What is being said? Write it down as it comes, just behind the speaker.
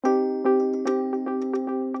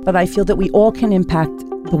but I feel that we all can impact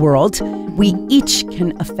the world. We each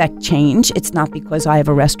can affect change. It's not because I have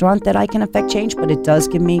a restaurant that I can affect change, but it does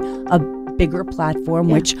give me a bigger platform,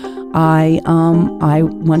 which I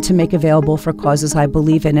want to make available for causes I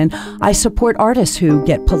believe in. And I support artists who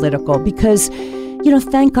get political because,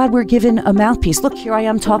 thank God we're given a mouthpiece. Look, here I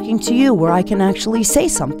am talking to you where I can actually say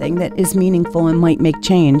something that is meaningful and might make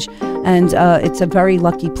change. And it's a very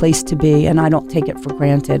lucky place to be, and I don't take it for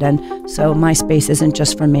granted. And so my space isn't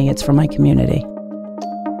just for me, it's for my community.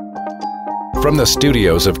 From the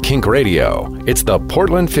studios of Kink Radio, it's the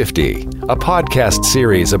Portland 50, a podcast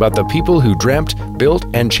series about the people who dreamt, built,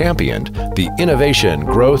 and championed the innovation,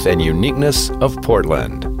 growth, and uniqueness of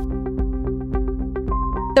Portland.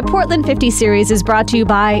 The Portland 50 series is brought to you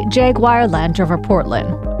by Jaguar Land Rover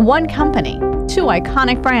Portland. One company, two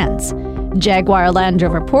iconic brands. Jaguar Land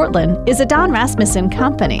Rover Portland is a Don Rasmussen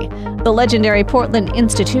company, the legendary Portland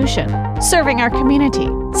institution, serving our community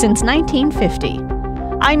since 1950.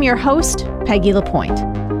 I'm your host, Peggy LaPointe.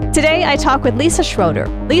 Today, I talk with Lisa Schroeder.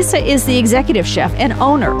 Lisa is the executive chef and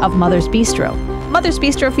owner of Mothers Bistro. Mothers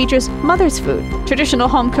Bistro features mother's food, traditional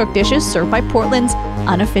home-cooked dishes served by Portland's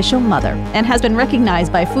unofficial mother, and has been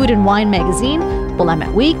recognized by Food and Wine magazine,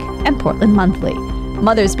 Willamette Week, and Portland Monthly.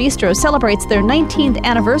 Mothers Bistro celebrates their 19th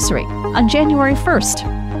anniversary on January 1st.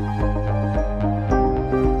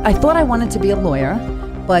 I thought I wanted to be a lawyer,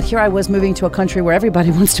 but here I was moving to a country where everybody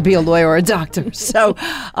wants to be a lawyer or a doctor. So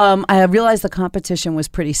I realized the competition was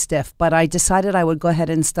pretty stiff, but I decided I would go ahead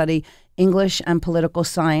and study English and political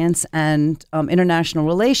science and international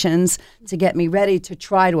relations to get me ready to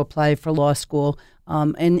try to apply for law school.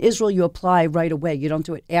 In Israel, you apply right away. You don't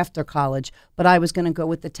do it after college. But I was going to go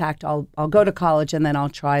with the tact. I'll go to college and then I'll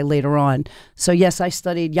try later on. So yes, I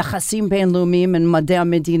studied Yachasim Bein Lumim and Madei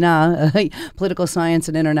Medina, political science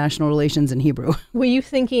and international relations in Hebrew. Were you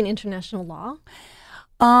thinking international law?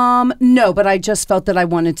 No, but I just felt that I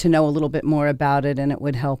wanted to know a little bit more about it, and it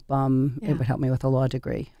would help. It would help me with a law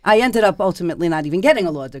degrey. I ended up ultimately not even getting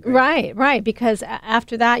a law degree. Right. Because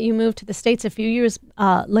after that, you moved to the States a few years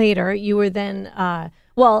later. You were then, I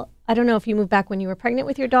don't know if you moved back when you were pregnant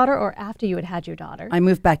with your daughter or after you had your daughter. I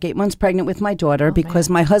moved back 8 months pregnant with my daughter because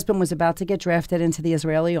my husband was about to get drafted into the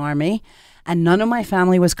Israeli army, and none of my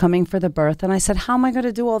family was coming for the birth. And I said, how am I going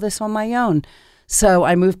to do all this on my own? So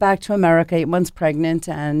I moved back to America 8 months pregnant,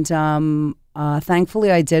 and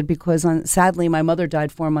thankfully I did because sadly my mother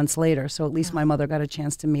died 4 months later. So at least my mother got a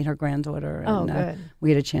chance to meet her granddaughter, and we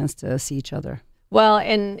had a chance to see each other. Well,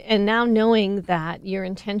 and now knowing that your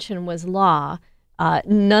intention was law,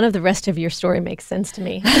 none of the rest of your story makes sense to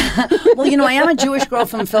me. Well, I am a Jewish girl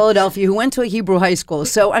from Philadelphia who went to a Hebrew high school.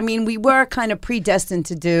 So, we were kind of predestined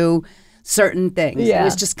to do certain things. Yeah. It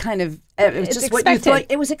was just kind of, it was just expected. What you thought.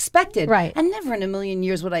 It was expected. Right. And never in a million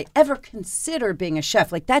years would I ever consider being a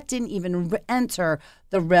chef. Like that didn't even enter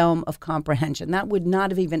the realm of comprehension. That would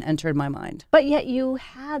not have even entered my mind. But yet you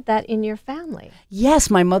had that in your family.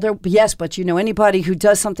 Yes, my mother, yes, but anybody who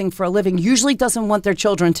does something for a living usually doesn't want their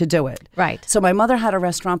children to do it. Right. So my mother had a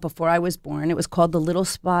restaurant before I was born. It was called The Little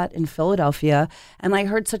Spot in Philadelphia. And I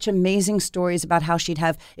heard such amazing stories about how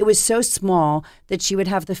it was so small that she would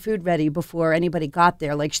have the food ready before anybody got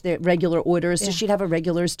there, like the regular orders. Yeah. So she'd have a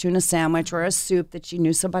regular's tuna sandwich or a soup that she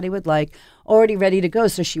knew somebody would like, already ready to go.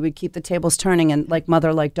 So she would keep the tables turning, and like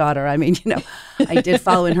mother, like daughter. I did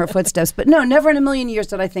follow in her footsteps. But no, never in a million years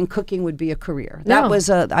did I think cooking would be a career. That was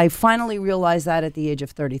I finally realized that at the age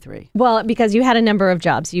of 33. Well, because you had a number of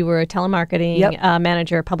jobs. You were a telemarketing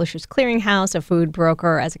manager, Publishers Clearinghouse, a food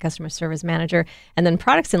broker as a customer service manager, and then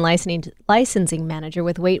products and licensing manager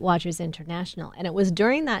with Weight Watchers International. And it was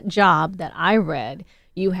during that job that I read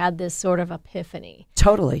you had this sort of epiphany.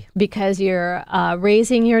 Totally. Because you're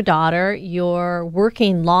raising your daughter, you're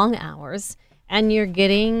working long hours, and you're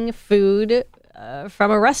getting food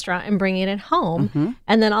from a restaurant and bringing it home. Mm-hmm.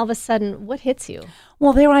 And then all of a sudden, what hits you?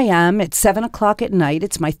 Well, there I am. It's 7 o'clock at night.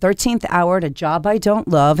 It's my 13th hour at a job I don't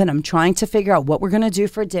love, and I'm trying to figure out what we're going to do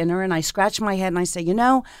for dinner. And I scratch my head and I say,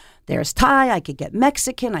 there's Thai, I could get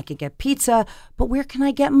Mexican, I could get pizza, but where can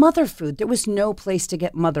I get mother food? There was no place to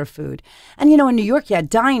get mother food. And, in New York, you had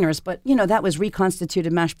diners, but, that was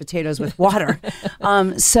reconstituted mashed potatoes with water.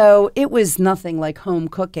 So it was nothing like home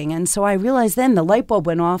cooking. And so I realized then the light bulb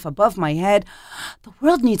went off above my head. The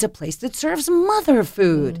world needs a place that serves mother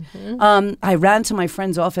food. Mm-hmm. I ran to my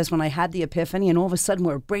friend's office when I had the epiphany, and all of a sudden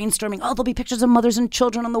we're brainstorming, there'll be pictures of mothers and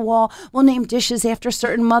children on the wall. We'll name dishes after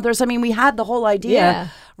certain mothers. we had the whole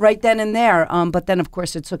idea right then and there. But then, of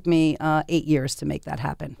course, it took me 8 years to make that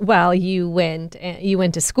happen. Well, you went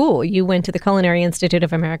to school. You went to the Culinary Institute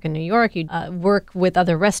of America in New York. You work with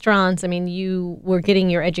other restaurants. You were getting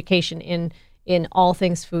your education in in all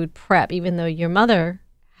things food prep. Even though your mother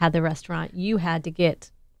had the restaurant, you had to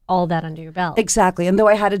get all that under your belt. Exactly. And though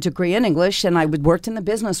I had a degree in English and I worked in the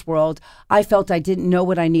business world, I felt I didn't know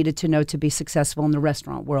what I needed to know to be successful in the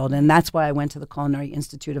restaurant world. And that's why I went to the Culinary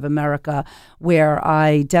Institute of America, where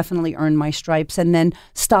I definitely earned my stripes. And then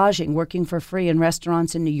staging, working for free in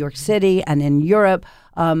restaurants in New York City and in Europe,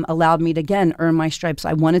 allowed me to, again, earn my stripes.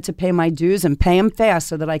 I wanted to pay my dues and pay them fast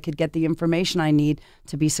so that I could get the information I need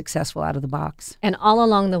to be successful out of the box. And all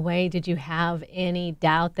along the way, did you have any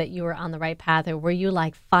doubt that you were on the right path? Or were you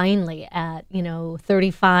like, finally, at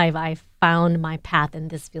 35, I found my path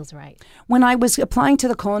and this feels right? When I was applying to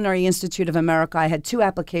the Culinary Institute of America, I had two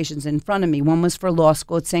applications in front of me. One was for law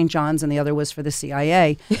school at St. John's and the other was for the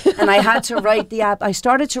CIA. And I had to write I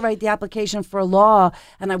started to write the application for law,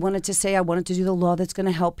 and I wanted to say I wanted to do the law that's going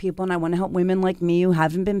to help people, and I want to help women like me who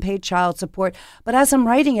haven't been paid child support. But as I'm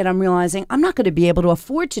writing it, I'm realizing I'm not going to be able to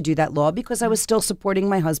afford to do that law because I was still supporting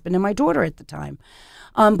my husband and my daughter at the time.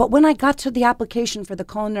 But when I got to the application for the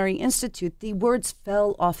Culinary Institute, the words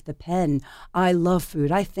fell off the pen. I love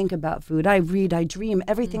food. I think about food. I read. I dream.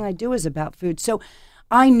 Everything I do is about food. So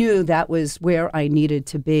I knew that was where I needed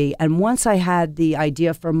to be. And once I had the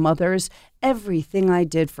idea for Mothers, everything I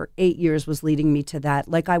did for 8 years was leading me to that.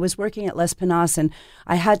 Like I was working at Les Pinas and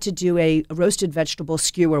I had to do a roasted vegetable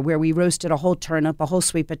skewer where we roasted a whole turnip, a whole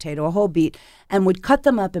sweet potato, a whole beet, and would cut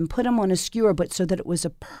them up and put them on a skewer, but so that it was a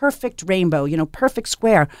perfect rainbow, perfect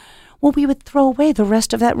square. Well, we would throw away the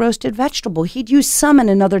rest of that roasted vegetable. He'd use some in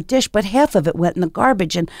another dish, but half of it went in the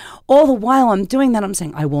garbage. And all the while I'm doing that, I'm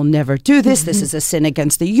saying, I will never do this. This is a sin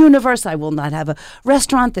against the universe. I will not have a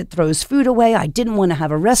restaurant that throws food away. I didn't want to have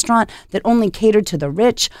a restaurant that only catered to the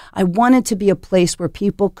rich. I wanted to be a place where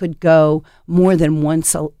people could go more than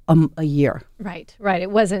once a year. Right. It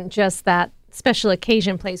wasn't just that special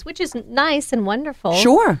occasion place, which is nice and wonderful.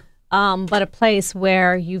 Sure. But a place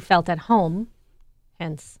where you felt at home,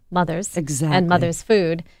 hence Mothers. Exactly. And Mothers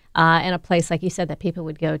Food, and a place, like you said, that people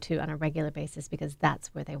would go to on a regular basis because that's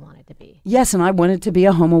where they wanted to be. Yes, and I wanted to be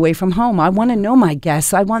a home away from home. I want to know my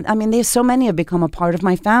guests. There's so many have become a part of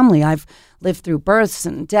my family. I've lived through births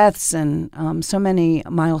and deaths and so many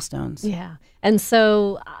milestones. Yeah. And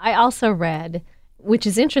so I also read, which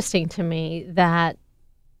is interesting to me, that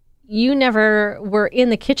you never were in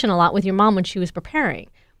the kitchen a lot with your mom when she was preparing.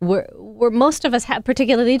 Where most of us,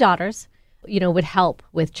 particularly daughters, would help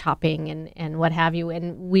with chopping and what have you.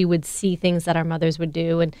 And we would see things that our mothers would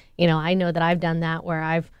do. And, I know that I've done that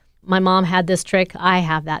where my mom had this trick, I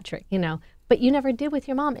have that trick, But you never did with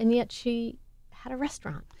your mom, and yet she had a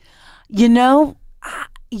restaurant.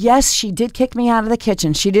 Yes, she did kick me out of the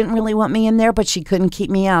kitchen. She didn't really want me in there, but she couldn't keep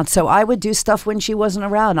me out. So I would do stuff when she wasn't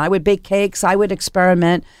around. I would bake cakes. I would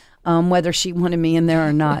experiment. Whether she wanted me in there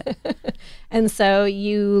or not. And so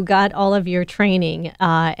you got all of your training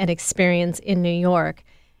and experience in New York.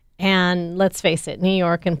 And let's face it, New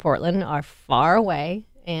York and Portland are far away.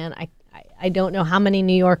 And I don't know how many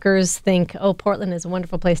New Yorkers think, oh, Portland is a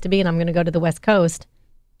wonderful place to be, and I'm going to go to the West Coast.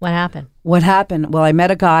 What happened? Well, I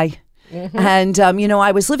met a guy. Mm-hmm. And,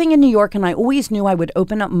 I was living in New York, and I always knew I would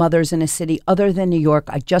open up Mothers in a city other than New York.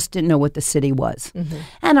 I just didn't know what the city was. Mm-hmm.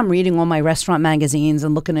 And I'm reading all my restaurant magazines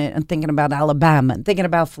and looking at and thinking about Alabama and thinking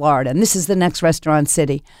about Florida, and this is the next restaurant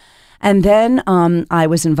city. And then I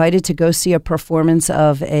was invited to go see a performance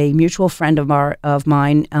of a mutual friend of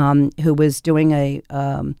mine who was doing a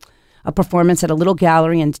performance at a little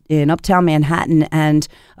gallery in uptown Manhattan, and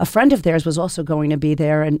a friend of theirs was also going to be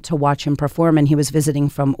there and to watch him perform, and he was visiting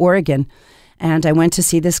from Oregon. And I went to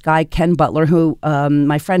see this guy, Ken Butler, who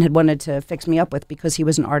my friend had wanted to fix me up with because he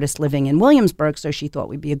was an artist living in Williamsburg, so she thought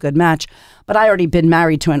we'd be a good match. But I already been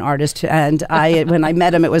married to an artist, and when I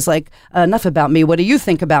met him, it was like, enough about me. What do you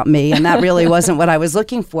think about me? And that really wasn't what I was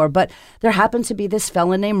looking for. But there happened to be this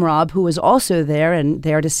fella named Rob who was also there and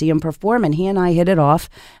there to see him perform, and he and I hit it off.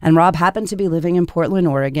 And Rob happened to be living in Portland,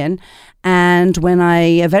 Oregon. And when I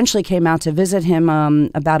eventually came out to visit him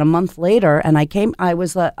about a month later, and I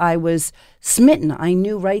was smitten. I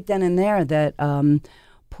knew right then and there that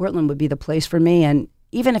Portland would be the place for me. And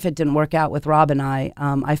even if it didn't work out with Rob and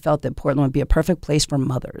I felt that Portland would be a perfect place for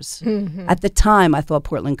mothers. Mm-hmm. At the time, I thought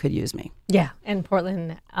Portland could use me. Yeah, and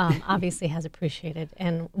Portland obviously has appreciated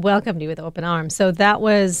and welcomed you with open arms. So that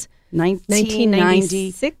was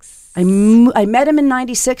 1996? I met him in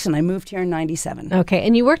 96 and I moved here in 97. Okay,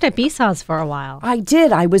 and you worked at Bisaz for a while. I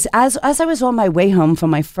did. I was as I was on my way home from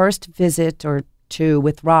my first visit or 2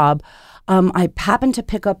 with Rob, I happened to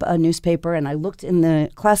pick up a newspaper and I looked in the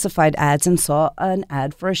classified ads and saw an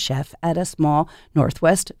ad for a chef at a small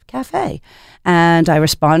Northwest cafe. And I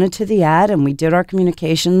responded to the ad and we did our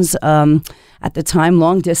communications at the time,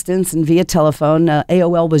 long distance and via telephone.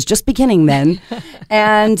 AOL was just beginning then.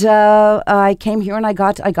 And I came here and I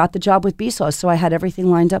got the job with Bistro. So I had everything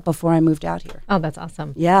lined up before I moved out here. Oh, that's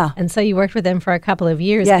awesome. Yeah. And so you worked with them for a couple of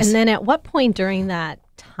years. Yes. And then at what point during that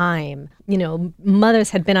time, Mothers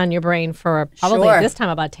had been on your brain for probably this time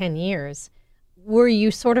about 10 years. Were you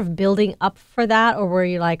sort of building up for that, or were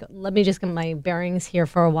you like, let me just get my bearings here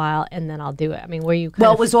for a while and then I'll do it? I mean, were you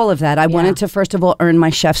Well, it was all of that. I wanted to, first of all, earn my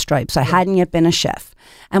chef stripes. I hadn't yet been a chef.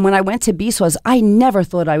 And when I went to Bistro's, I never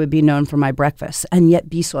thought I would be known for my breakfast. And yet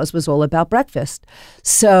Bistro's was all about breakfast.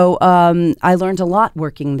 So I learned a lot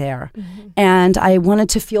working there. Mm-hmm. And I wanted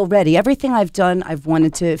to feel ready. Everything I've done, I've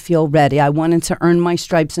wanted to feel ready. I wanted to earn my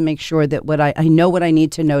stripes and make sure that I know what I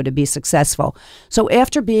need to know to be successful. So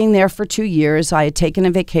after being there for 2 years, I had taken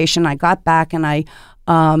a vacation. I got back and I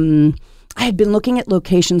had been looking at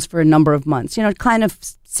locations for a number of months, kind of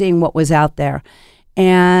seeing what was out there.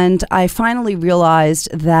 And I finally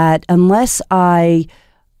realized that unless I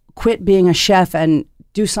quit being a chef and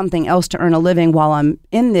do something else to earn a living while I'm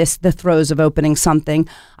in the throes of opening something,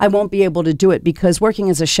 I won't be able to do it, because working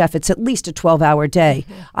as a chef, it's at least a 12-hour day.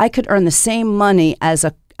 Mm-hmm. I could earn the same money as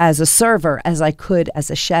a server as I could as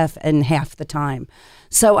a chef in half the time.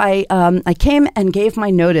 So I came and gave my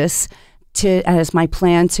notice as my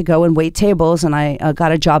plan to go and wait tables, and I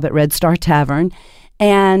got a job at Red Star Tavern.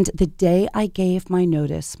 And the day I gave my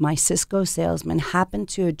notice, my Cisco salesman happened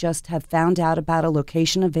to just have found out about a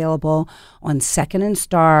location available on 2nd and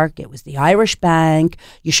Stark. It was the Irish Bank.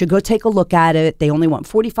 You should go take a look at it. They only want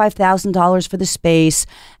 $45,000 for the space,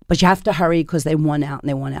 but you have to hurry because they want out, and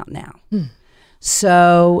they want out now.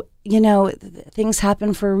 So, things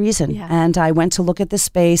happen for a reason. Yeah. And I went to look at the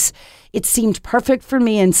space. It seemed perfect for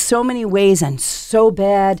me in so many ways and so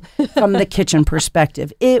bad from the kitchen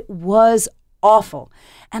perspective. It was awful.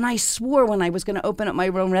 And I swore when I was going to open up my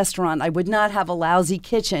own restaurant, I would not have a lousy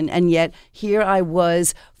kitchen. And yet here I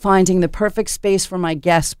was finding the perfect space for my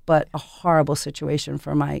guests, but a horrible situation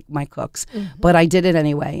for my cooks. Mm-hmm. But I did it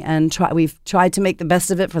anyway. And we've tried to make the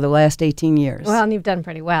best of it for the last 18 years. Well, and you've done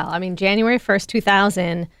pretty well. I mean, January 1st,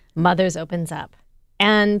 2000, Mothers opens up.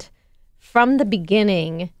 And from the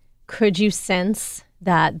beginning, could you sense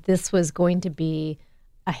that this was going to be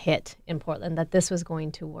a hit in Portland, that this was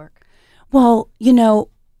going to work? Well,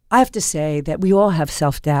 I have to say that we all have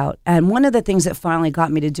self-doubt. And one of the things that finally got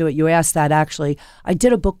me to do it, you asked that actually, I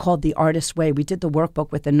did a book called The Artist's Way. We did the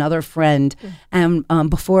workbook with another friend. And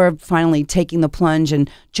before finally taking the plunge and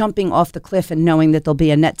jumping off the cliff and knowing that there'll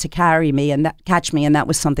be a net to catch me. And that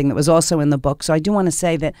was something that was also in the book. So I do want to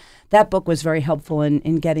say that book was very helpful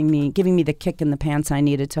in giving me the kick in the pants I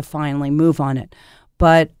needed to finally move on it.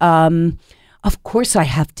 But of course I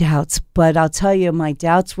have doubts, but I'll tell you, my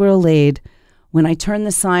doubts were allayed when I turned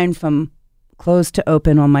the sign from closed to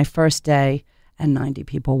open on my first day and 90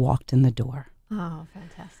 people walked in the door. Oh,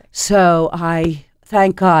 fantastic. So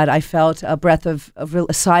thank God, I felt a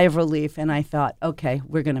sigh of relief, and I thought, okay,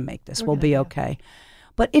 we're going to make this. We'll be okay.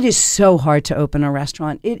 But it is so hard to open a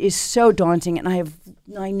restaurant. It is so daunting, and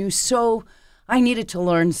I needed to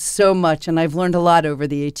learn so much, and I've learned a lot over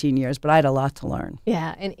the 18 years, but I had a lot to learn.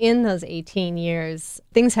 Yeah, and in those 18 years,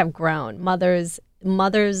 things have grown. Mothers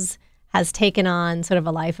has taken on sort of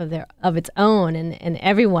a life of its own, and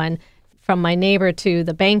everyone, from my neighbor to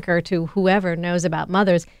the banker to whoever, knows about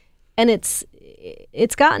Mothers. And it's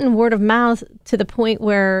gotten word of mouth to the point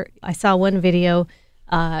where I saw one video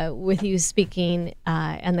with you speaking,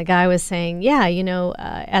 and the guy was saying,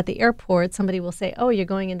 at the airport, somebody will say, oh, you're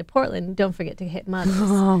going into Portland, don't forget to hit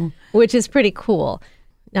Mothers, which is pretty cool.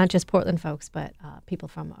 Not just Portland folks, but people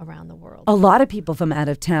from around the world. A lot of people from out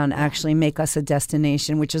of town actually make us a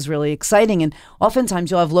destination, which is really exciting. And oftentimes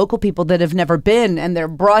you'll have local people that have never been, and they're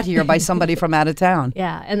brought here by somebody from out of town.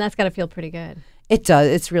 Yeah, and that's got to feel pretty good. It does.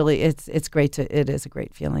 It's really, it's great. It is a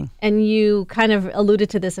great feeling. And you kind of alluded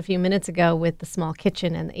to this a few minutes ago with the small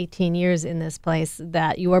kitchen and 18 years in this place,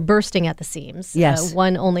 that you are bursting at the seams. Yes.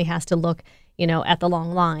 One only has to look, at the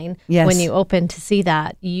long line. Yes. When you open to see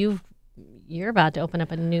that. You're about to open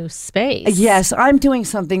up a new space. Yes, I'm doing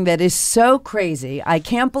something that is so crazy. I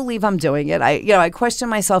can't believe I'm doing it. I question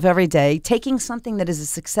myself every day, taking something that is a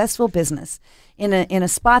successful business in a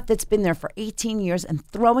spot that's been there for 18 years and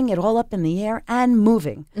throwing it all up in the air and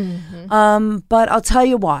moving. Mm-hmm. But I'll tell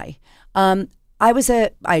you why.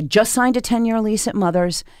 I just signed a 10-year lease at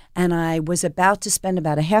Mothers, and I was about to spend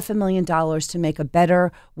about $500,000 to make a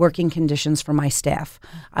better working conditions for my staff.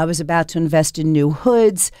 I was about to invest in new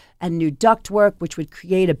hoods and new ductwork, which would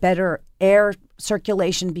create a better air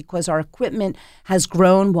circulation because our equipment has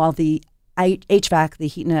grown while the HVAC, the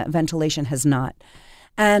heat and ventilation, has not.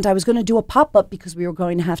 And I was going to do a pop-up because we were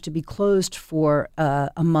going to have to be closed for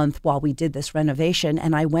a month while we did this renovation.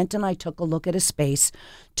 And I went and I took a look at a space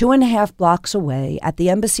 2.5 blocks away at the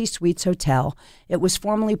Embassy Suites Hotel. It was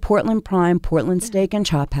formerly Portland Prime, Portland Steak and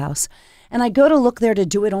Chop House. And I go to look there to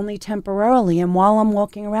do it only temporarily. And while I'm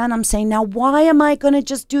walking around, I'm saying, now, why am I going to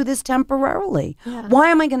just do this temporarily? Yeah. Why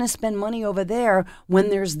am I going to spend money over there when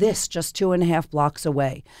there's this just 2.5 blocks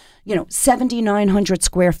away? 7,900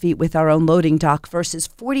 square feet with our own loading dock versus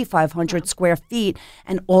 4,500 square feet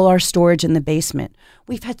and all our storage in the basement.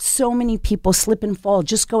 We've had so many people slip and fall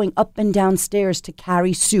just going up and down stairs to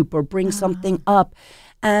carry soup or bring something up.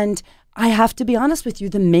 And I have to be honest with you,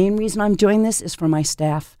 the main reason I'm doing this is for my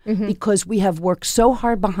staff because we have worked so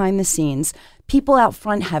hard behind the scenes. People out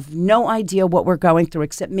front have no idea what we're going through,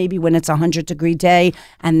 except maybe when it's a 100-degree day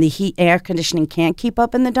and the heat air conditioning can't keep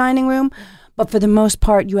up in the dining room. But for the most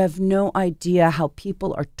part, you have no idea how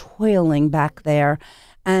people are toiling back there.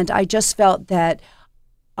 And I just felt that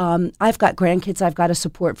I've got grandkids I've got to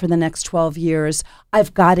support for the next 12 years.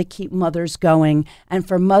 I've got to keep Mothers going. And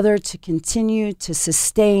for Mother to continue to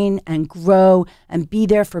sustain and grow and be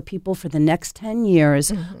there for people for the next 10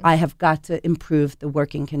 years, I have got to improve the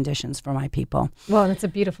working conditions for my people. Well, and it's a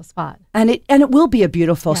beautiful spot. And it will be a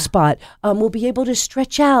beautiful spot. We'll be able to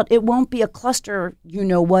stretch out. It won't be a cluster,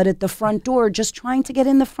 at the front door, just trying to get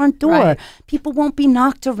in the front door. Right. People won't be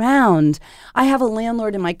knocked around. I have a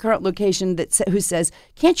landlord in my current location who says,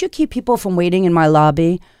 can't you keep people from waiting in my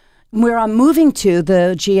lobby? Where I'm moving to,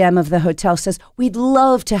 the GM of the hotel says, we'd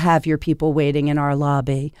love to have your people waiting in our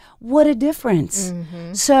lobby. What a difference.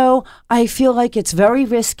 So I feel like it's very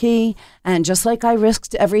risky. And just like I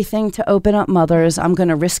risked everything to open up Mothers, I'm going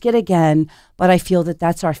to risk it again. But I feel that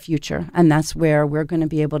that's our future. And that's where we're going to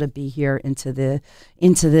be able to be here into the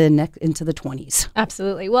 20s.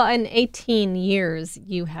 Absolutely. Well, in 18 years,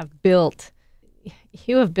 you have built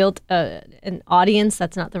an audience.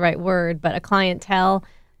 That's not the right word, but a clientele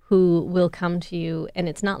who will come to you, and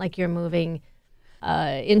it's not like you're moving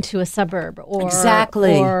into a suburb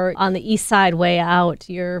or on the east side way out.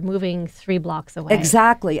 You're moving 3 blocks away.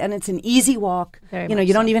 Exactly, and it's an easy walk.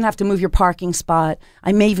 You don't even have to move your parking spot.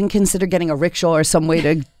 I may even consider getting a rickshaw or some way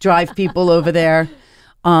to drive people over there.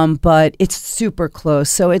 But it's super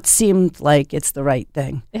close, so it seemed like it's the right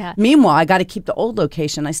thing. Yeah. Meanwhile, I got to keep the old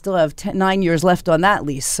location. I still have 9 years left on that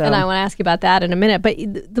lease. So. And I want to ask you about that in a minute. But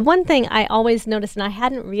the one thing I always notice, and I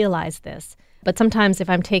hadn't realized this, but sometimes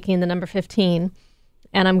if I'm taking the number 15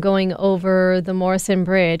 and I'm going over the Morrison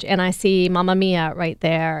Bridge and I see Mamma Mia right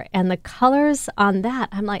there, and the colors on that,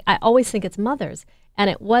 I'm like, I always think it's Mothers. And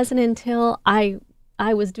it wasn't until I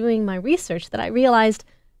was doing my research that I realized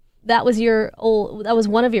that was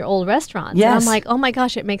one of your old restaurants. Yes. And I'm like, oh my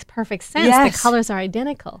gosh, it makes perfect sense. Yes. The colors are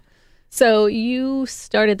identical. So you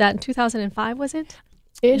started that in 2005, was it?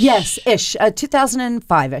 Ish? Yes,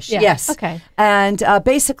 2005-ish. Yeah. Yes. Okay. And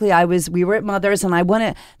basically, we were at Mothers, and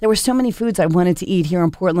there were so many foods I wanted to eat here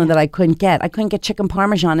in Portland that I couldn't get. I couldn't get chicken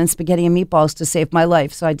parmesan and spaghetti and meatballs to save my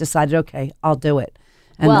life. So I decided, okay, I'll do it.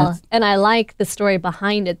 And I like the story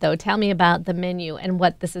behind it, though. Tell me about the menu and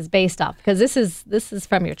what this is based off, because this is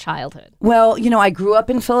from your childhood. Well, I grew up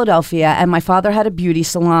in Philadelphia, and my father had a beauty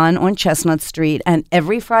salon on Chestnut Street, and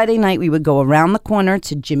every Friday night we would go around the corner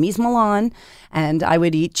to Jimmy's Milan, and I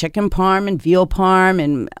would eat chicken parm and veal parm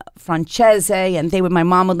and francese, and my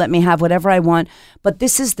mom would let me have whatever I want. But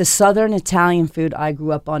this is the Southern Italian food I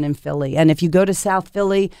grew up on in Philly. And if you go to South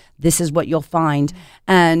Philly, this is what you'll find.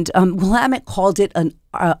 And Willamette called it an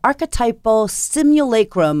archetypal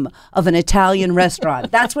simulacrum of an Italian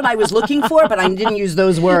restaurant. That's what I was looking for, but I didn't use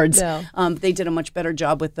those words. No. They did a much better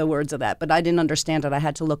job with the words of that, but I didn't understand it. I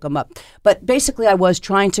had to look them up. But basically, I was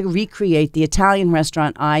trying to recreate the Italian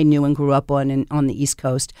restaurant I knew and grew up on the East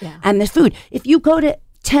Coast. Yeah. And the food. If you go to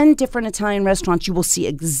 10 different Italian restaurants, you will see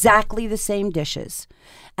exactly the same dishes.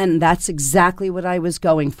 And that's exactly what I was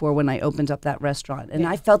going for when I opened up that restaurant. And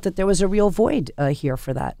I felt that there was a real void here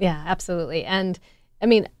for that. Yeah, absolutely. And I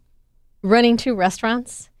mean, running 2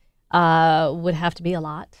 restaurants would have to be a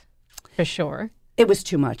lot, for sure. It was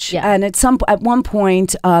too much. Yeah. And at one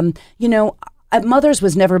point, at Mothers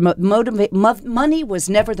was never money was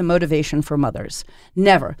never the motivation for Mothers.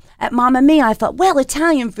 Never. At Mamma Mia, I thought, well,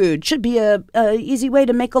 Italian food should be a easy way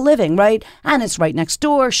to make a living, right? And it's right next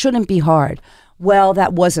door, shouldn't be hard. Well,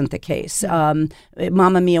 that wasn't the case.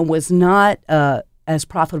 Mamma Mia was not as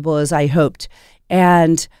profitable as I hoped.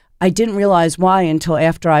 And I didn't realize why until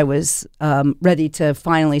after I was ready to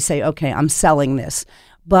finally say, okay, I'm selling this.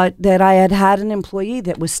 But that I had an employee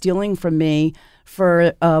that was stealing from me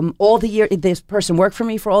for all the year. This person worked for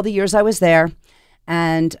me for all the years I was there,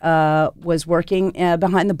 and was working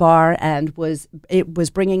behind the bar, and was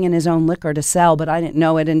bringing in his own liquor to sell. But I didn't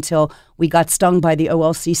know it until we got stung by the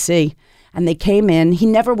OLCC. And they came in. He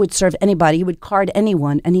never would serve anybody. He would card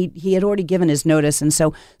anyone. And he had already given his notice. And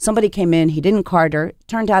so somebody came in. He didn't card her.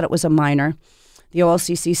 Turned out it was a minor. The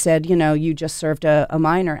OLCC said, you just served a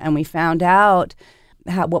minor. And we found out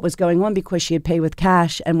what was going on because she had paid with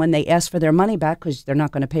cash. And when they asked for their money back, because they're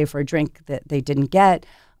not going to pay for a drink that they didn't get,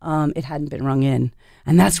 it hadn't been rung in.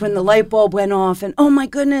 And that's when the light bulb went off. And, oh, my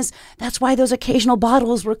goodness, that's why those occasional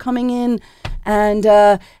bottles were coming in. And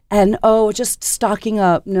just stocking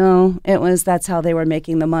up. No, that's how they were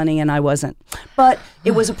making the money, and I wasn't. But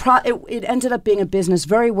it was it ended up being a business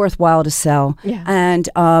very worthwhile to sell. Yeah. And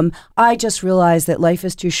I just realized that life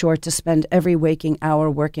is too short to spend every waking hour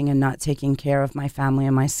working and not taking care of my family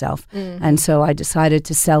and myself. Mm-hmm. And so I decided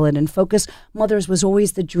to sell it and focus. Mothers was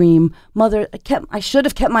always the dream. I should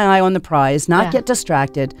have kept my eye on the prize, not get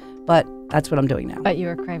distracted, but that's what I'm doing now. But you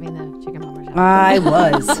were craving the chicken parmesan. I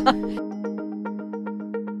was.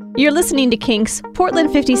 You're listening to Kink's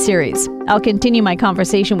Portland 50 series. I'll continue my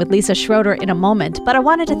conversation with Lisa Schroeder in a moment, but I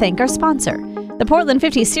wanted to thank our sponsor. The Portland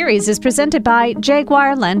 50 series is presented by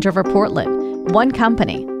Jaguar Land Rover Portland. One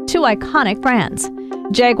company, two iconic brands.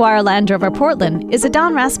 Jaguar Land Rover Portland is a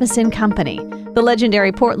Don Rasmussen company, the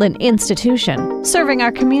legendary Portland institution, serving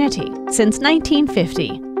our community since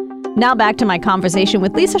 1950. Now back to my conversation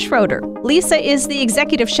with Lisa Schroeder. Lisa is the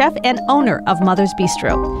executive chef and owner of Mothers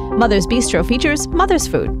Bistro. Mothers Bistro features mother's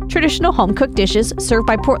food, traditional home-cooked dishes served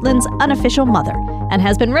by Portland's unofficial mother, and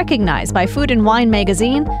has been recognized by Food and Wine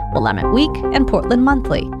magazine, Willamette Week, and Portland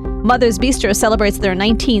Monthly. Mothers Bistro celebrates their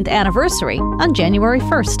 19th anniversary on January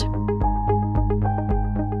 1st.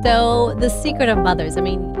 So the secret of mothers,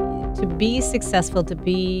 to be successful, to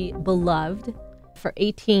be beloved for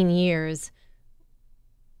 18 years,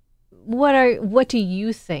 what do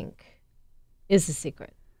you think is the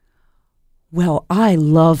secret? Well, I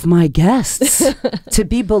love my guests. To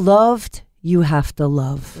be beloved, you have to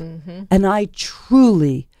love. Mm-hmm. And I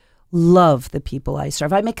truly love the people I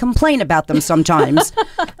serve. I may complain about them sometimes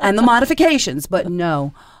and the modifications, but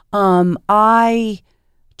no. I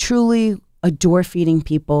truly adore feeding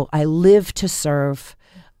people. I live to serve.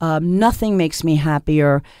 Nothing makes me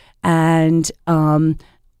happier. And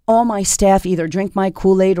all my staff either drink my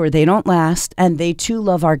Kool-Aid or they don't last, and they too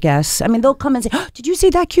love our guests. They'll come and say, oh, did you see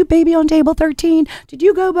that cute baby on table 13? Did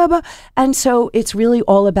you go, Bubba? And so it's really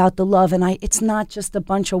all about the love, and it's not just a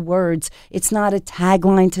bunch of words. It's not a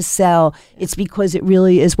tagline to sell. It's because it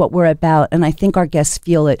really is what we're about, and I think our guests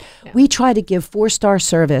feel it. Yeah. We try to give 4-star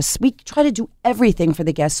service. We try to do everything for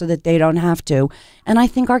the guests so that they don't have to, and I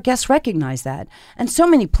think our guests recognize that. And so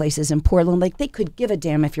many places in Portland, they could give a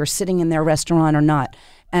damn if you're sitting in their restaurant or not.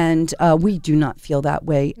 And we do not feel that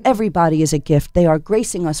way. Everybody is a gift. They are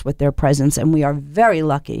gracing us with their presence, and we are very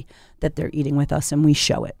lucky that they're eating with us, and we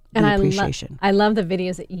show it. And appreciation. I love the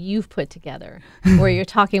videos that you've put together where you're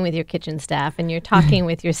talking with your kitchen staff and you're talking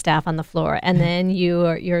with your staff on the floor, and then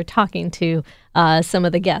you're talking to some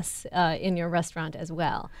of the guests in your restaurant as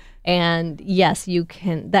well. And yes, you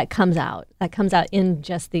can. That comes out in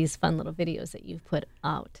just these fun little videos that you've put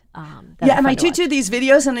out. And I do these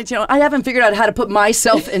videos, and I haven't figured out how to put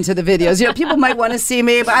myself into the videos. People might want to see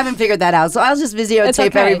me, but I haven't figured that out. So I'll just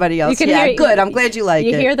videotape everybody else. Good. I'm glad you like it.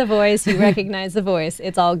 You hear the voice, you recognize the voice.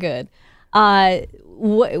 It's all good.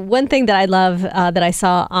 One thing that I love that I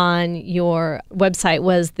saw on your website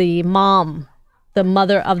was the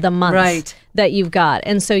mother of the month that you've got,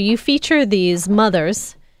 and so you feature these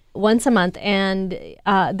mothers once a month, and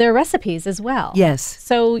their recipes as well. Yes.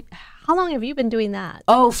 So how long have you been doing that?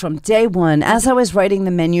 Oh, from day one. As I was writing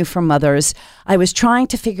the menu for Mothers, I was trying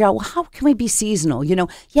to figure out, how can we be seasonal?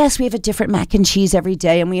 Yes, we have a different mac and cheese every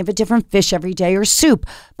day, and we have a different fish every day, or soup.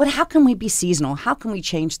 But how can we be seasonal? How can we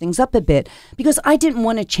change things up a bit? Because I didn't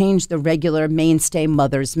want to change the regular mainstay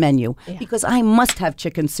Mothers menu, because I must have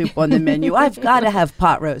chicken soup on the menu. I've got to have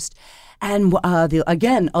pot roast. And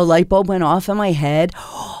again, a light bulb went off in my head.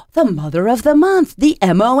 The mother of the month, the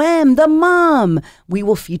MOM, the mom. We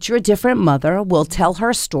will feature a different mother. We'll tell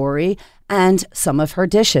her story and some of her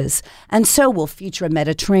dishes. And so we'll feature a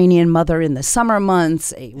Mediterranean mother in the summer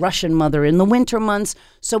months, a Russian mother in the winter months,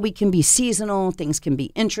 so we can be seasonal. Things can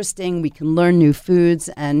be interesting. We can learn new foods,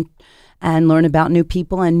 and and learn about new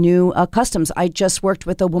people and new customs. I just worked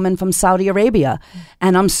with a woman from Saudi Arabia,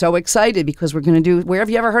 and I'm so excited because we're going to do, where have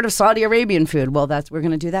you ever heard of Saudi Arabian food? Well, we're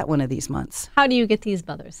going to do that one of these months. How do you get these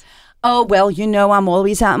mothers? Oh, well, I'm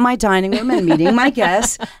always out in my dining room and meeting my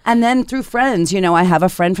guests. And then through friends, I have a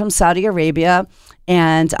friend from Saudi Arabia,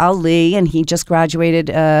 and Ali, and he just graduated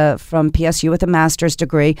from PSU with a master's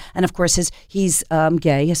degree. And of course, he's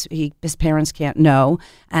gay. His parents can't know.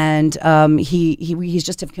 And he's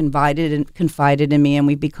just have confided in me, and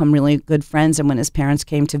we've become really good friends. And when his parents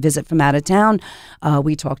came to visit from out of town,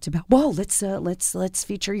 we talked about, let's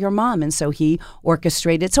feature your mom. And so he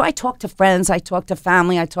orchestrated. So I talk to friends, I talk to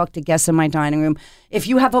family, I talk to guests in my dining room. If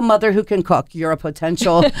you have a mother who can cook, you're a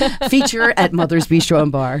potential feature at Mothers Bistro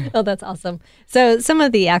and Bar. Oh, that's awesome. So some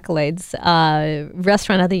of the accolades,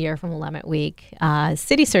 Restaurant of the Year from Willamette Week,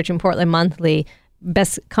 City Search in Portland Monthly,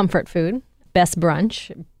 Best Comfort Food, Best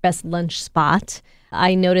Brunch, Best Lunch Spot.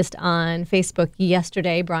 I noticed on Facebook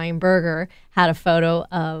yesterday, Brian Berger had a photo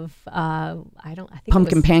of, I think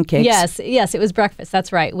pumpkin pancakes. Yes, it was breakfast.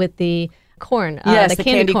 That's right, with the corn, yes, the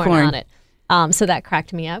candy corn on it. So that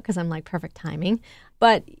cracked me up because I'm like, perfect timing.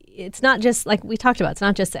 But it's not just, like we talked about, it's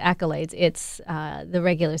not just the accolades. It's the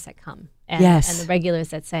regulars that come. And the regulars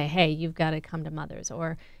that say, hey, you've got to come to Mothers.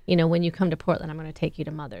 Or, when you come to Portland, I'm going to take you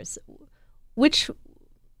to Mothers. Which,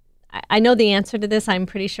 I know the answer to this, I'm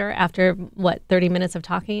pretty sure, after, 30 minutes of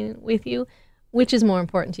talking with you. Which is more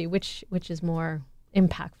important to you? Which is more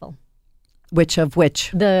impactful? Which of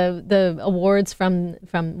which? The awards from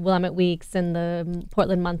Willamette Weeks and the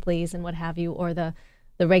Portland Monthlies and what have you, or the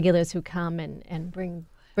regulars who come and bring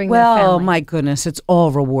their family. Well, my goodness, it's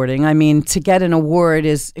all rewarding. I mean, to get an award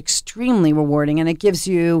is extremely rewarding, and it gives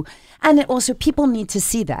you, and it also, people need to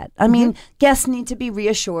see that. I mean, guests need to be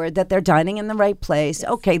reassured that they're dining in the right place.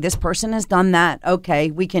 Yes. Okay, this person has done that.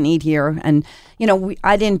 Okay, we can eat here. And,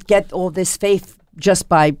 I didn't get all this faith just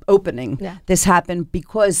by opening. Yeah. This happened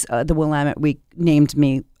because the Willamette Week named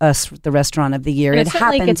us the Restaurant of the Year. And it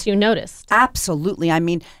certainly gets you noticed. Absolutely. I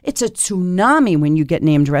mean, it's a tsunami when you get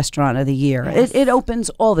named Restaurant of the Year. Yes. It opens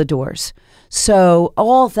all the doors. So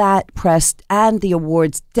all that press and the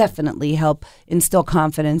awards definitely help instill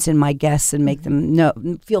confidence in my guests and make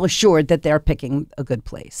them feel assured that they're picking a good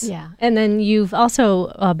place. Yeah. And then you've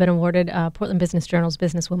also been awarded Portland Business Journal's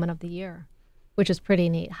Businesswoman of the Year, which is pretty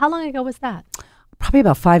neat. How long ago was that? Probably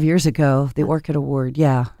about 5 years ago, the Orchid Award,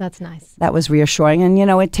 yeah. That's nice. That was reassuring. And,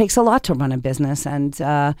 it takes a lot to run a business, and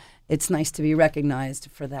it's nice to be recognized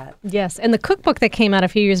for that. Yes, and the cookbook that came out a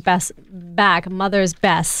few years back, Mother's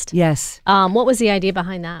Best. Yes. What was the idea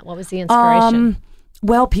behind that? What was the inspiration?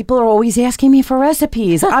 Well, people are always asking me for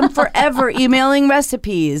recipes. I'm forever emailing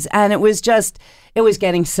recipes, and it was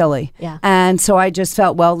getting silly. Yeah. And so I just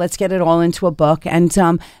felt, well, let's get it all into a book. And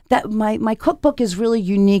that my cookbook is really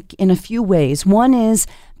unique in a few ways. One is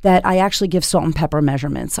that I actually give salt and pepper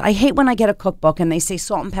measurements. I hate when I get a cookbook and they say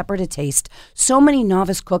salt and pepper to taste. So many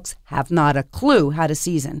novice cooks have not a clue how to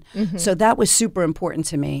season. Mm-hmm. So that was super important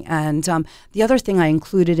to me. And the other thing I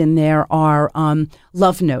included in there are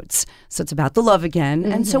love notes. So it's about the love again.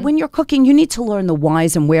 Mm-hmm. And so when you're cooking, you need to learn the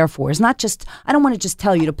whys and wherefores. Not just, I don't want to just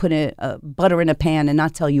tell you to put butter in a pan and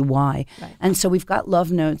not tell you why. Right. And so we've got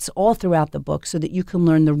love notes all throughout the book so that you can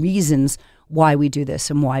learn the reasons why we do this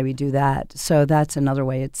and why we do that. So that's another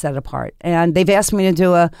way it's set apart. And they've asked me to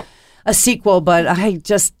do a sequel, but I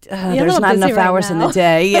just, there's not enough hours in the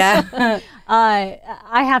day. Yeah. I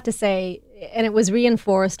have to say, and it was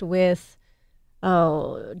reinforced with,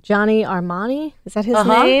 Johnny Armani, is that his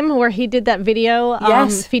name? Where he did that video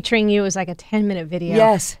featuring you. It was like a 10-minute video.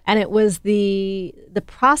 Yes. And it was the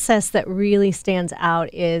process that really stands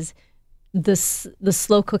out is the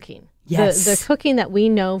slow cooking. Yes. The cooking that we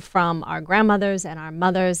know from our grandmothers and our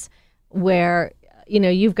mothers, where,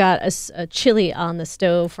 you've got a chili on the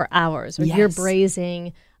stove for hours, or you're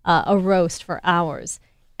braising a roast for hours.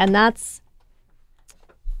 And that's,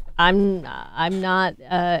 I'm not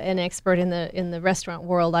an expert in the restaurant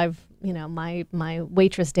world. My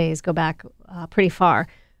waitress days go back pretty far.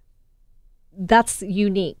 That's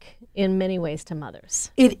unique in many ways to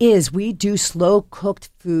Mothers. It is. We do slow cooked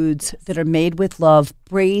foods that are made with love,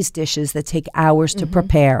 braised dishes that take hours to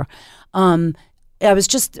prepare. You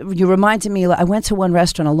reminded me, I went to one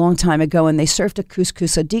restaurant a long time ago and they served a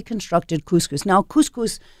couscous, a deconstructed couscous. Now,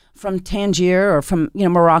 couscous from Tangier or from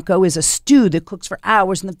Morocco is a stew that cooks for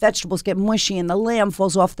hours and the vegetables get mushy and the lamb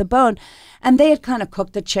falls off the bone. And they had kind of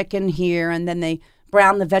cooked the chicken here and then they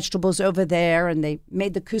brown the vegetables over there, and they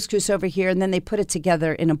made the couscous over here, and then they put it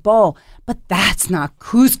together in a bowl. But that's not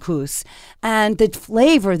couscous. And the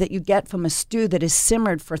flavor that you get from a stew that is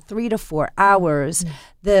simmered for 3 to 4 hours,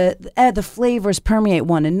 the flavors permeate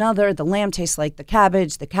one another. The lamb tastes like the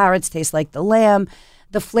cabbage. The carrots taste like the lamb.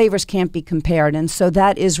 The flavors can't be compared. And so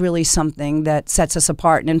that is really something that sets us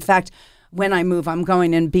apart. And in fact, when I move, I'm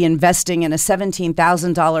going to be investing in a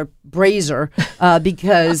 $17,000 braiser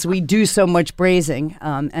because we do so much braising,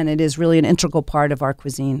 and it is really an integral part of our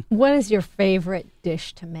cuisine. What is your favorite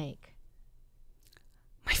dish to make?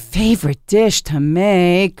 My favorite dish to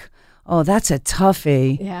make? Oh, that's a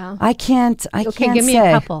toughie. Yeah. I can't Okay, give me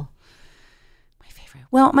say. a couple.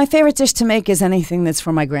 Well, my favorite dish to make is anything that's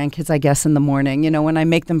for my grandkids, I guess, in the morning. You know, when I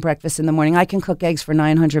make them breakfast in the morning, I can cook eggs for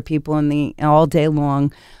 900 people all day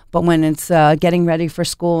long. But when it's getting ready for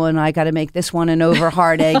school and I got to make this one an over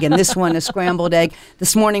hard egg and this one a scrambled egg.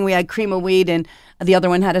 This morning we had cream of wheat and the other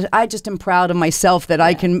one had I just am proud of myself that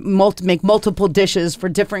I can make multiple dishes for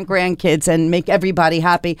different grandkids and make everybody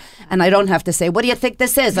happy. And I don't have to say, what do you think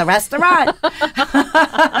this is, a restaurant?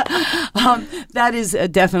 That is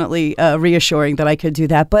definitely reassuring that I could do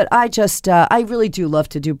that. But I really do love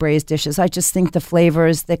to do braised dishes. I just think the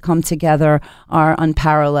flavors that come together are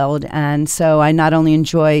unparalleled. And so I not only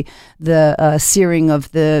enjoy the searing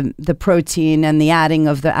of the protein and the adding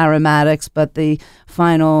of the aromatics, but the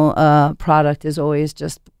final product is always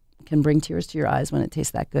just can bring tears to your eyes when it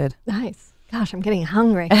tastes that good. Nice. Gosh, I'm getting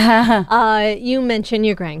hungry. You mentioned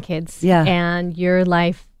your grandkids. Yeah. And your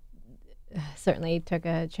life certainly took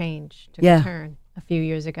a turn a few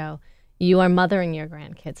years ago. You are mothering your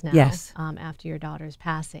grandkids now. Yes. After your daughter's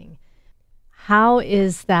passing. How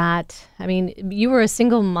is that? I mean, you were a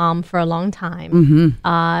single mom for a long time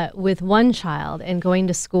with one child and going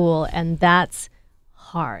to school, and that's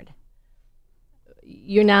hard.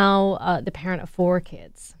 You're now the parent of 4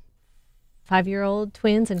 kids, 5-year-old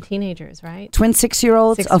twins and teenagers, right? Twin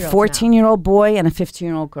 6-year-olds, a 14-year-old boy, and a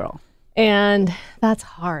 15-year-old girl. And that's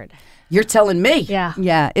hard. You're telling me. Yeah.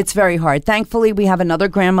 Yeah, it's very hard. Thankfully, we have another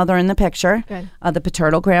grandmother in the picture. Good. The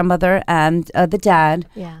paternal grandmother and the dad.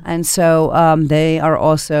 Yeah. And so they are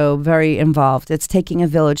also very involved. It's taking a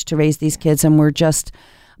village to raise these kids, and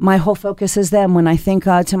my whole focus is them. When I think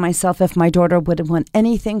to myself, if my daughter would want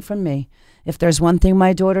anything from me, if there's one thing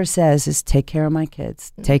my daughter says is take care of my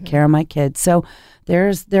kids, take care of my kids. So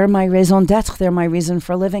they're my raison d'etre, they're my reason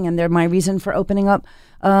for living, and they're my reason for opening up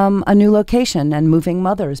a new location and moving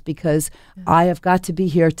mothers, because I have got to be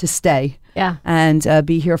here to stay and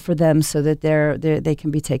be here for them so that they can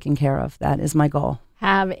be taken care of. That is my goal.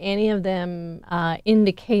 Have any of them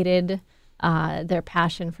indicated their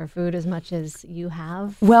passion for food as much as you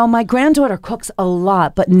have? Well, my granddaughter cooks a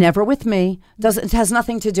lot, but never with me. It has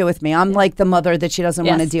nothing to do with me. I'm like the mother that she doesn't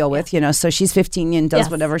want to deal with, so she's 15 and does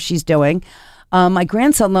whatever she's doing. My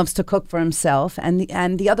grandson loves to cook for himself,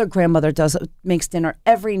 and the other grandmother makes dinner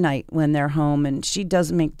every night when they're home, and she does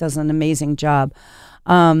an amazing job.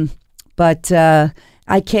 But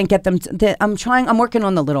I can't get them. I'm working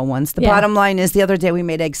on the little ones. The bottom line is, the other day we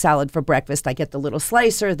made egg salad for breakfast. I get the little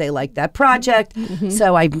slicer. They like that project.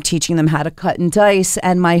 So I'm teaching them how to cut and dice.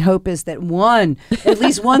 And my hope is that at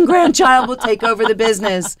least one grandchild will take over the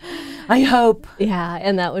business. I hope. Yeah,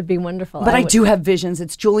 and that would be wonderful. But I do have visions.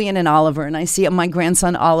 It's Julian and Oliver, and I see my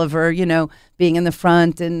grandson Oliver, being in the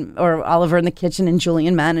front, or Oliver in the kitchen and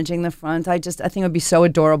Julian managing the front. I think it would be so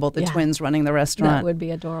adorable, the twins running the restaurant. That would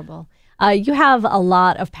be adorable. You have a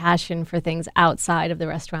lot of passion for things outside of the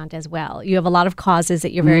restaurant as well. You have a lot of causes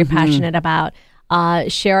that you're very passionate about.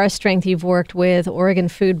 Share Our Strength, you've worked with Oregon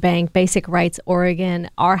Food Bank, Basic Rights Oregon,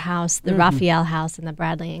 Our House, the Raphael House, and the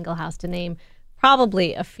Bradley Engel House, to name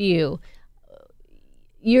probably a few.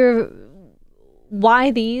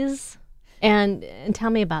 Why these? And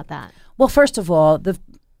tell me about that. Well, first of all,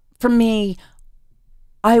 for me,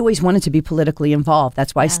 I always wanted to be politically involved.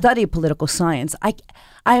 That's why I studied political science.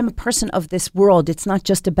 I am a person of this world. It's not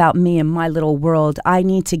just about me and my little world. I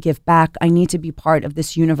need to give back. I need to be part of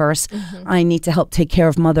this universe. I need to help take care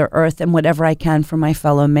of Mother Earth and whatever I can for my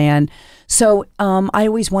fellow man. So I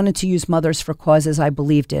always wanted to use mothers for causes I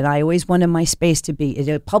believed in. I always wanted my space to be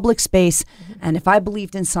a public space. And if I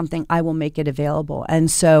believed in something, I will make it available.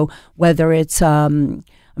 And so whether it's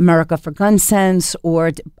America for Gun Sense,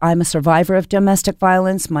 or I'm a survivor of domestic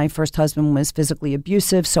violence. My first husband was physically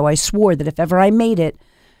abusive, so I swore that if ever I made it,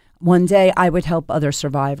 one day I would help other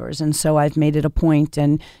survivors. And so I've made it a point.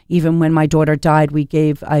 And even when my daughter died,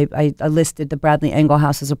 I listed the Bradley Engel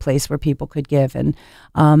House as a place where people could give. And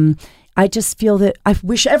I just feel that I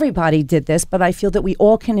wish everybody did this, but I feel that we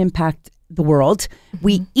all can impact the world.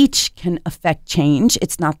 We each can affect change.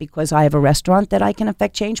 It's not because I have a restaurant that I can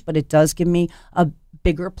affect change, but it does give me a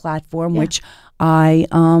bigger platform, which I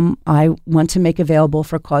want to make available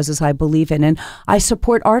for causes I believe in. And I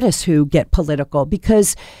support artists who get political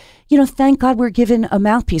because, thank God we're given a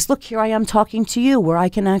mouthpiece. Look, here I am talking to you where I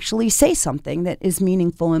can actually say something that is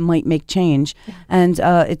meaningful and might make change. Yeah. And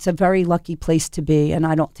it's a very lucky place to be, and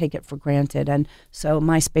I don't take it for granted. And so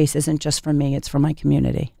my space isn't just for me, it's for my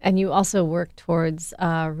community. And you also work towards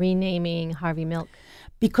renaming Harvey Milk.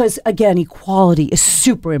 Because again, equality is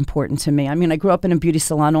super important to me. I mean, I grew up in a beauty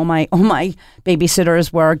salon. All my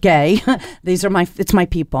babysitters were gay. It's my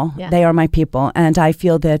people. Yeah. They are my people, and I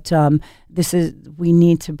feel that we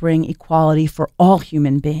need to bring equality for all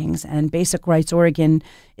human beings. And Basic Rights Oregon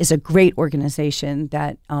is a great organization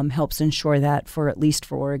that helps ensure that at least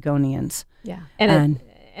for Oregonians. Yeah, and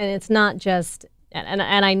it's not just. And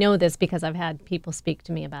I know this because I've had people speak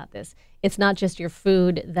to me about this. It's not just your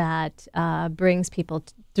food that brings people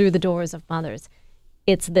through the doors of Mothers.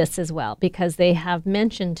 It's this as well, because they have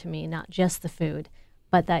mentioned to me not just the food,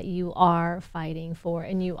 but that you are fighting for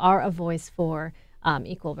and you are a voice for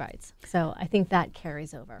equal rights. So I think that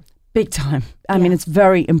carries over. Big time. I mean, it's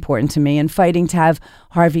very important to me. And fighting to have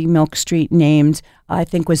Harvey Milk Street named, I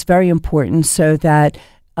think, was very important so that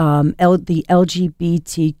the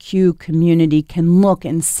LGBTQ community can look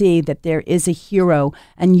and see that there is a hero,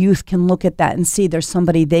 and youth can look at that and see there's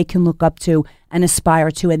somebody they can look up to and aspire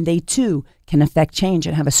to, and they too can affect change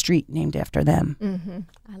and have a street named after them. Mm-hmm.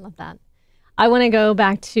 I love that. I want to go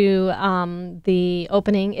back to the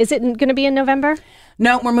opening. Is it going to be in November?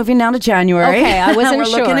 No, we're moving now to January. Okay, I wasn't we're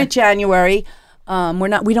sure. We're looking at January.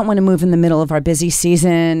 We don't want to move in the middle of our busy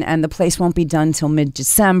season, and the place won't be done till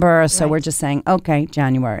mid-December. So we're just saying, okay,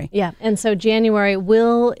 January. Yeah, and so January,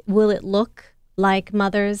 will it look like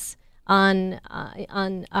Mothers on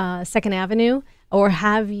 2nd Avenue, or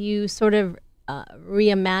have you sort of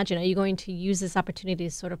reimagined? Are you going to use this opportunity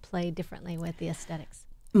to sort of play differently with the aesthetics?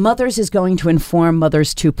 Mothers is going to inform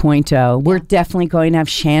Mothers 2.0. We're definitely going to have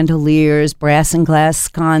chandeliers, brass and glass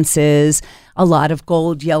sconces, a lot of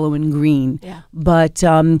gold, yellow, and green. Yeah. But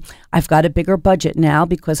I've got a bigger budget now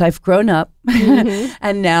because I've grown up,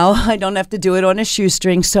 and now I don't have to do it on a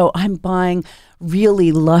shoestring. So I'm buying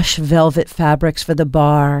really lush velvet fabrics for the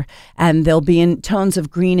bar, and they'll be in tones of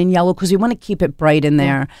green and yellow because we want to keep it bright in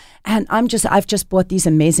there. And I've just bought these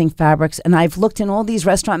amazing fabrics, and I've looked in all these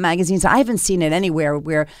restaurant magazines. I haven't seen it anywhere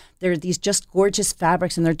where there are these just gorgeous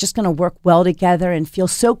fabrics, and they're just going to work well together and feel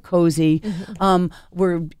so cozy.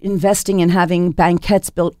 We're investing in having banquettes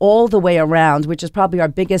built all the way around, which is probably our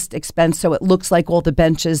biggest expense, so it looks like all the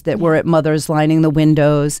benches that were at Mothers lining the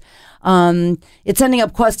windows. It's ending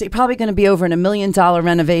up costing probably going to be over $1 million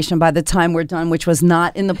renovation by the time we're done, which was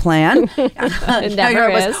not in the plan. It never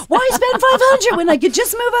is. Why spend $500 when I could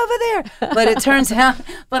just move over there? But it turns out,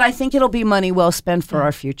 but I think it'll be money well spent for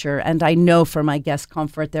our future. And I know for my guest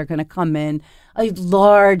comfort, they're going to come in a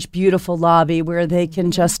large, beautiful lobby where they can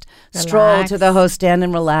just stroll to the host stand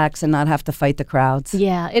and relax and not have to fight the crowds.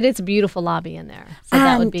 Yeah, it is a beautiful lobby in there. So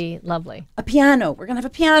that would be lovely. A piano. We're going to have a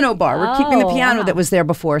piano bar. We're keeping the piano that was there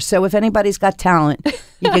before. So if anybody's got talent,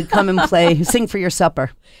 you could come and play, sing for your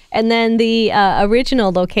supper. And then the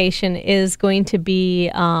original location is going to be...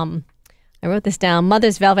 I wrote this down.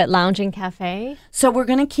 Mother's Velvet Lounging Cafe. So we're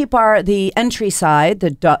going to keep the entry side,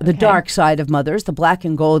 the dark side of Mother's, the black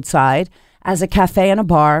and gold side, as a cafe and a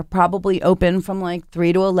bar, probably open from like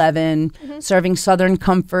 3 to 11, serving Southern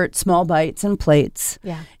comfort, small bites and plates.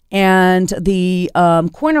 Yeah. And the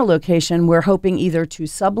corner location, we're hoping either to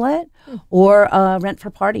sublet or rent for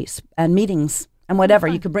parties and meetings and whatever.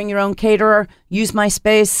 You could bring your own caterer, use my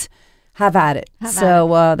space. Have at it. That's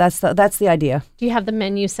the idea. Do you have the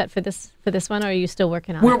menu set for this one, or are you still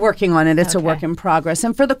working on it? We're working on it. It's a work in progress.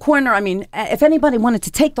 And for the corner, I mean, if anybody wanted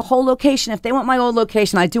to take the whole location, if they want my old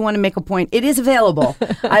location, I do want to make a point. It is available.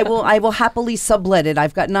 I will happily sublet it.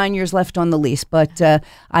 I've got 9 years left on the lease, but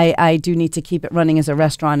I do need to keep it running as a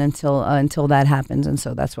restaurant until that happens, and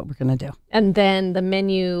so that's what we're going to do. And then the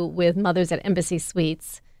menu with Mothers at Embassy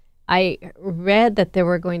Suites. I read that there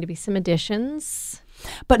were going to be some additions.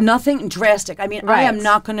 But nothing drastic. I mean, I am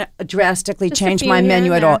not going to drastically change my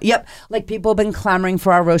menu at all. Yep. Like people have been clamoring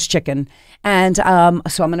for our roast chicken. And so I'm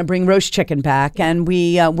going to bring roast chicken back. And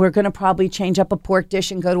we're going to probably change up a pork dish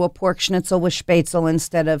and go to a pork schnitzel with spätzle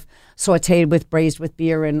instead of sauteed with braised with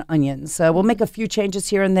beer and onions. So we'll make a few changes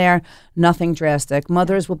here and there. Nothing drastic.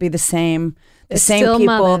 Mothers will be the same. The same people,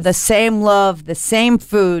 Mothers. The same love, the same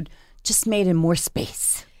food, just made in more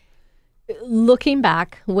space. Looking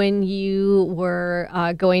back, when you were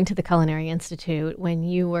going to the Culinary Institute, when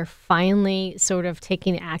you were finally sort of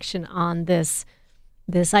taking action on this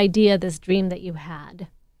idea, this dream that you had,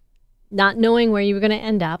 not knowing where you were going to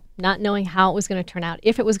end up, not knowing how it was going to turn out,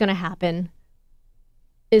 if it was going to happen,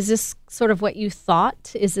 is this sort of what you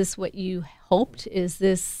thought? Is this what you hoped? Is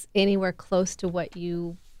this anywhere close to what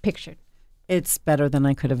you pictured? It's better than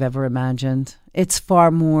I could have ever imagined. It's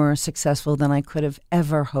far more successful than I could have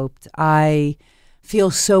ever hoped. I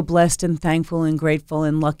feel so blessed and thankful and grateful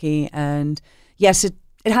and lucky. And yes, it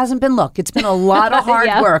hasn't been luck. It's been a lot of hard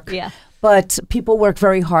work. Yeah. But people work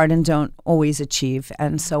very hard and don't always achieve.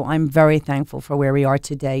 And so I'm very thankful for where we are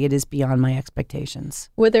today. It is beyond my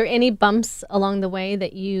expectations. Were there any bumps along the way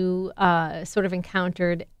that you sort of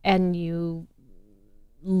encountered and you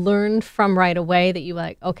learned from right away that you were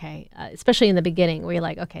like, okay, especially in the beginning where you're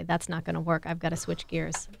like, okay, that's not going to work. I've got to switch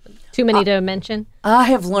gears. Too many to mention? I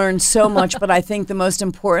have learned so much, but I think the most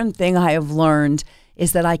important thing I have learned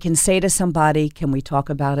is that I can say to somebody, can we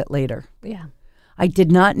talk about it later? Yeah. I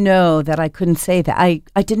did not know that I couldn't say that.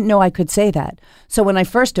 I didn't know I could say that. So when I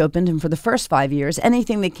first opened, and for the first 5 years,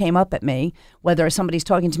 anything that came up at me, whether somebody's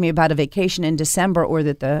talking to me about a vacation in December or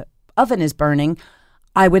that the oven is burning,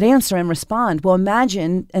 I would answer and respond. Well,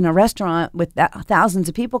 imagine in a restaurant with thousands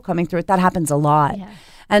of people coming through it, that happens a lot. Yeah.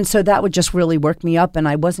 And so that would just really work me up, and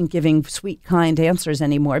I wasn't giving sweet, kind answers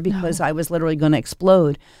anymore because I was literally going to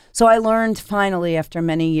explode. So I learned finally after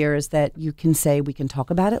many years that you can say, we can talk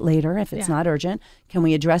about it later if it's not urgent. Can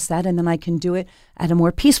we address that? And then I can do it at a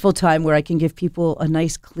more peaceful time where I can give people a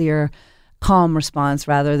nice, clear, calm response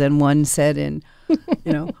rather than one said in, oh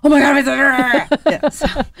my God.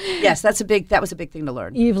 Yes, that was a big thing to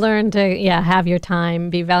learn. You've learned to, have your time,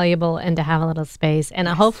 be valuable, and to have a little space. And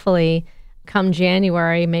hopefully come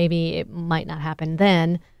January, maybe it might not happen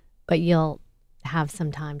then, but you'll have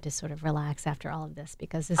some time to sort of relax after all of this,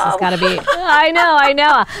 because this has got to be, I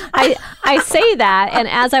know. I say that, and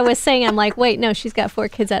as I was saying, I'm like, wait, no, she's got 4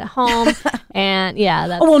 kids at home, and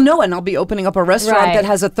that's... Oh, well, no, and I'll be opening up a restaurant that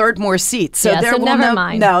has a third more seats. So never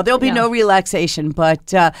mind. No, there'll be no relaxation,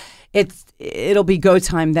 but it'll be go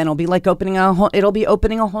time then. It'll be like opening a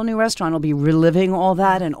whole new restaurant. It'll be reliving all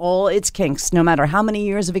that and all its kinks, no matter how many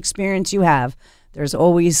years of experience you have. There's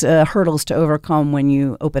always hurdles to overcome when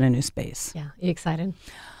you open a new space. Yeah. You excited?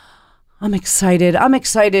 I'm excited.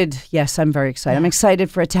 Yes, I'm very excited. I'm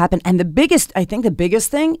excited for it to happen. And I think the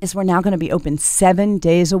biggest thing is we're now going to be open 7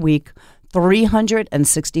 days a week,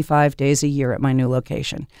 365 days a year at my new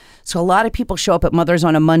location. So a lot of people show up at Mother's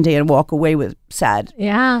on a Monday and walk away with sad.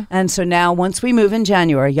 Yeah. And so now once we move in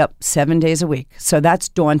January, 7 days a week. So that's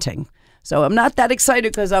daunting. So I'm not that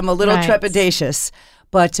excited because I'm a little trepidatious.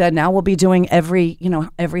 But now we'll be doing every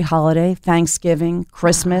holiday, Thanksgiving,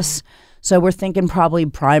 Christmas. Wow. So we're thinking probably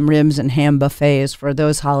prime ribs and ham buffets for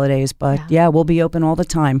those holidays. But we'll be open all the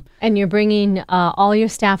time. And you're bringing all your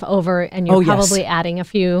staff over, and you're probably adding a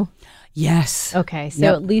few? Yes. Okay, so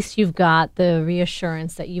at least you've got the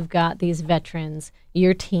reassurance that you've got these veterans,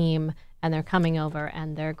 your team, and they're coming over,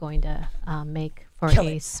 and they're going to make for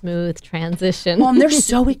a smooth transition. Well, and they're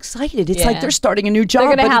so excited. It's like they're starting a new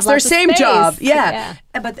job, but it's their same job. Yeah.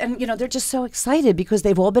 But then, they're just so excited because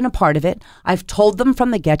they've all been a part of it. I've told them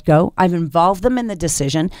from the get-go. I've involved them in the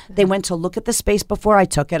decision. They went to look at the space before I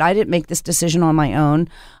took it. I didn't make this decision on my own.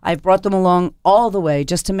 I've brought them along all the way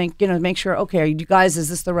just to make sure, okay, you guys, is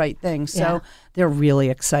this the right thing? So they're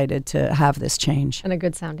really excited to have this change. And a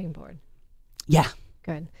good sounding board. Yeah.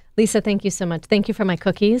 Good. Lisa, thank you so much. Thank you for my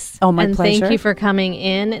cookies. Oh, my pleasure. And thank you for coming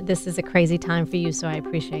in. This is a crazy time for you, so I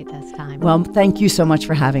appreciate this time. Well, thank you so much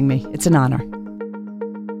for having me. It's an honor.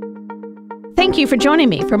 Thank you for joining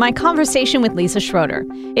me for my conversation with Lisa Schroeder.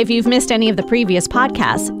 If you've missed any of the previous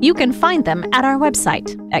podcasts, you can find them at our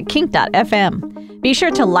website at kink.fm. Be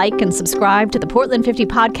sure to like and subscribe to the Portland 50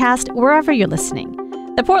 podcast wherever you're listening.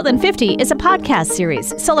 The Portland 50 is a podcast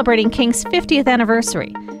series celebrating Kink's 50th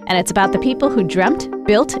anniversary, and it's about the people who dreamt,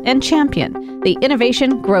 built, and championed the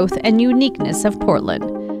innovation, growth, and uniqueness of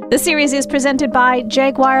Portland. The series is presented by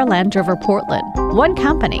Jaguar Land Rover Portland. One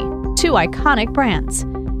company, 2 iconic brands.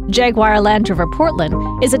 Jaguar Land Rover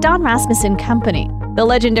Portland is a Don Rasmussen company, the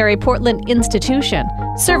legendary Portland institution,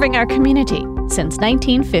 serving our community since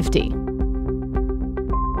 1950.